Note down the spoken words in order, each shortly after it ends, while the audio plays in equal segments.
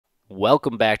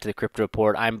Welcome back to the Crypto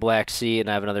Report. I'm Blacksea and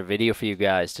I have another video for you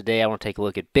guys. Today I want to take a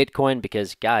look at Bitcoin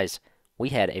because, guys, we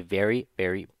had a very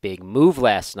big move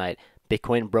last night.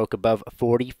 Bitcoin broke above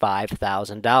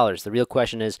 $45,000. The real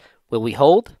question is, will we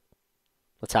hold?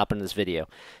 Let's hop into this video.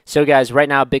 So, guys, right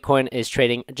now Bitcoin is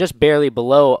trading just barely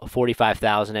below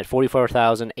 45,000 at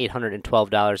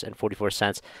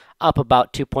 $44,812.44, up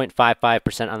about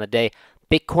 2.55% on the day.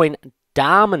 Bitcoin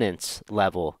dominance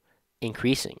level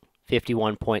increasing.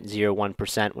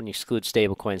 51.01% when you exclude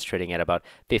stablecoins, trading at about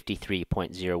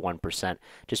 53.01%,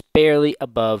 just barely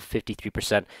above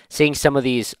 53%. Seeing some of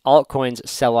these altcoins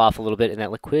sell off a little bit, and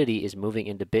that liquidity is moving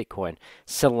into Bitcoin.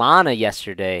 Solana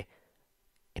yesterday,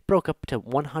 it broke up to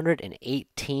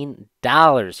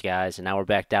 $118, guys, and now we're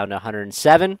back down to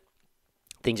 107.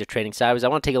 Things are trading sideways. I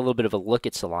want to take a little bit of a look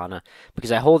at Solana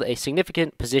because I hold a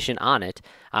significant position on it.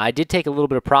 I did take a little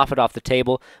bit of profit off the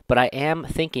table, but I am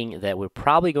thinking that we're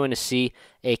probably going to see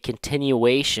a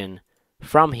continuation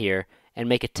from here and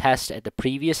make a test at the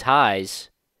previous highs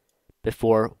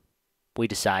before we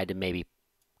decide to maybe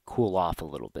cool off a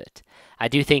little bit. I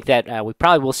do think that we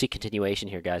probably will see continuation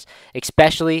here, guys,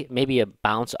 especially maybe a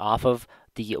bounce off of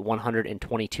the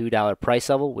 $122 price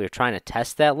level. We're trying to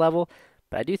test that level.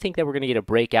 But I do think that we're going to get a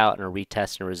breakout and a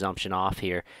retest and a resumption off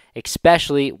here,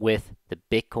 especially with the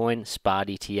Bitcoin spot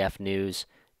ETF news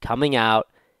coming out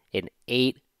in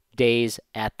 8 days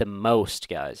at the most,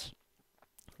 guys.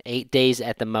 8 days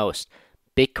at the most.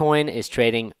 Bitcoin is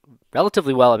trading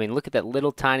relatively well. I mean, look at that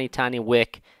little tiny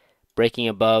wick breaking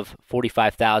above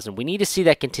 45,000. We need to see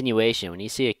that continuation. We need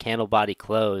to see a candle body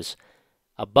close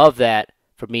above that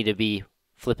for me to be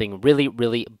flipping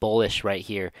really bullish right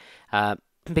here.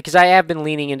 Because I have been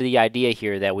leaning into the idea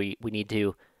here that we need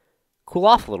to cool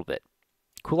off a little bit.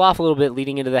 Cool off a little bit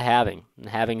leading into the halving. The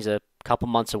halving's a couple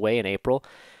months away in April.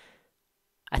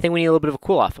 I think we need a little bit of a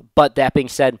cool off. But that being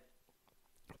said,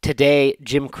 today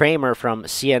Jim Cramer from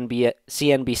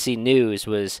CNBC News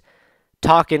was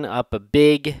talking up a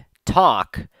big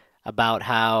talk about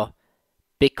how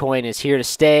Bitcoin is here to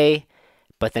stay.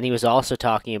 But then he was also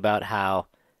talking about how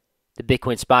the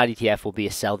Bitcoin spot ETF will be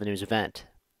a sell the news event,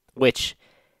 which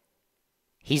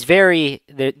he's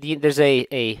there's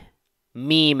a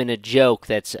meme and a joke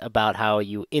that's about how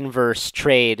you inverse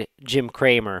trade Jim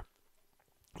Cramer.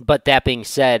 But that being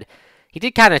said, he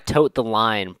did kind of tote the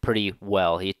line pretty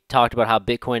well. He talked about how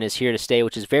Bitcoin is here to stay,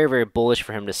 which is very bullish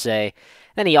for him to say.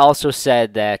 Then he also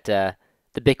said that the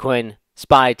Bitcoin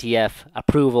spot ETF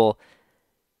approval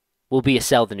will be a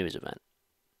sell the news event.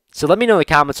 So let me know in the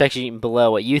comment section below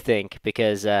what you think,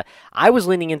 because I was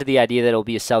leaning into the idea that it'll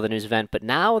be a sell the news event, but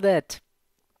now that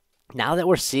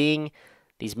we're seeing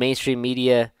these mainstream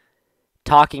media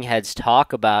talking heads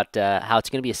talk about how it's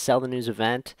going to be a sell the news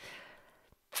event,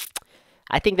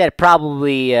 I think that it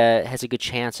probably has a good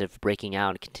chance of breaking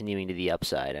out and continuing to the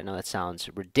upside. I know that sounds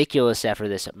ridiculous after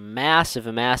this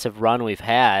massive run we've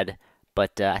had,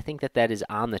 but I think that is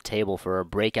on the table for a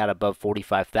breakout above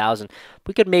 45,000.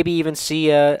 We could maybe even see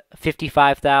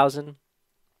 55,000,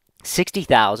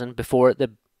 60,000 before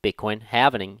the Bitcoin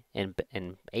halving in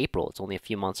April. It's only a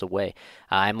few months away.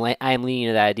 I'm leaning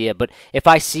to that idea. But if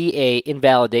I see a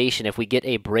invalidation, if we get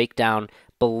a breakdown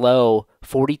below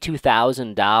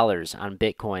 $42,000 on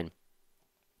Bitcoin,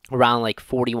 around like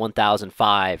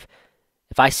 41,005,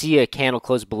 if I see a candle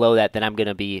close below that, then I'm going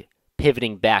to be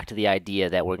pivoting back to the idea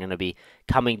that we're going to be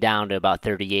coming down to about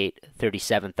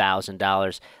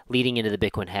 $37,000 leading into the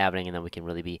Bitcoin halving, and then we can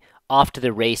really be off to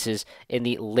the races in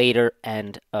the later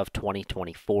end of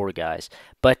 2024, guys.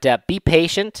 But be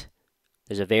patient.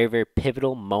 There's a very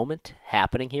pivotal moment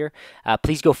happening here.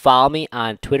 Please go follow me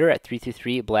on Twitter at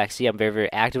 333Blacksea. I'm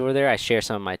very active over there. I share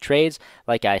some of my trades,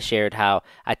 like I shared how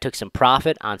I took some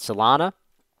profit on Solana.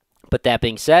 But that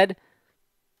being said,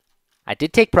 I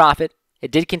did take profit. It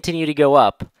did continue to go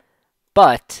up,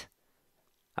 but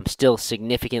I'm still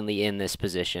significantly in this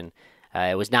position.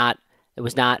 It was not a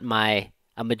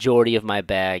majority of my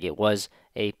bag. It was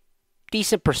a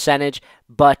decent percentage,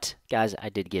 but guys, I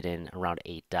did get in around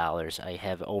 $8. I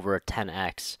have over a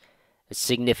 10x. It's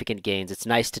significant gains. It's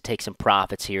nice to take some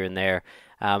profits here and there.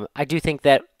 I do think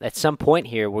that at some point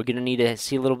here, we're going to need to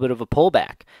see a little bit of a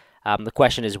pullback. The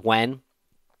question is when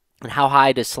and how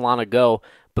high does Solana go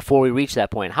before we reach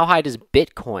that point? How high does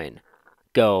Bitcoin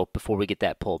go before we get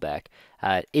that pullback?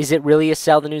 Is it really a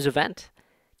sell the news event?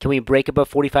 Can we break above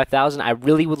 45,000? I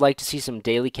really would like to see some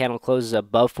daily candle closes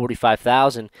above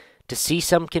 45,000 to see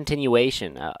some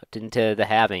continuation into the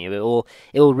halving. It will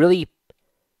really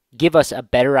give us a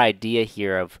better idea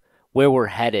here of where we're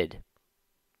headed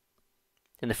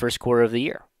in the first quarter of the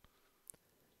year.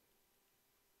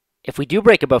 If we do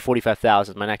break above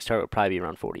 45,000, my next target would probably be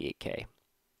around 48K.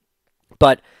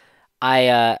 But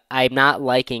I'm not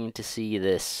liking to see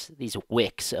these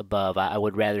wicks above. I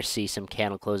would rather see some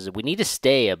candle closes. We need to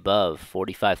stay above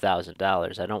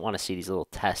 $45,000. I don't want to see these little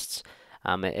tests.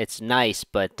 It's nice,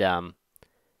 but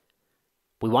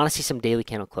we want to see some daily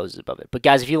candle closes above it. But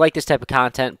guys, if you like this type of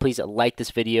content, please like this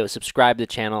video, subscribe to the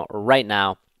channel right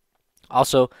now.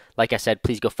 Also, like I said,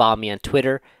 please go follow me on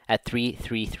Twitter at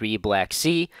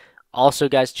 333Blacksea. Also,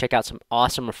 guys, check out some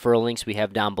awesome referral links we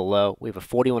have down below. We have a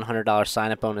 $4,100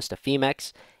 sign-up bonus to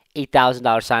Femex,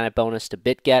 $8,000 sign-up bonus to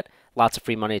BitGet. Lots of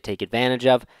free money to take advantage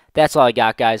of. That's all I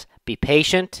got, guys. Be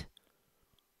patient.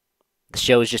 The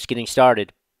show is just getting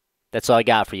started. That's all I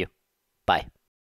got for you. Bye.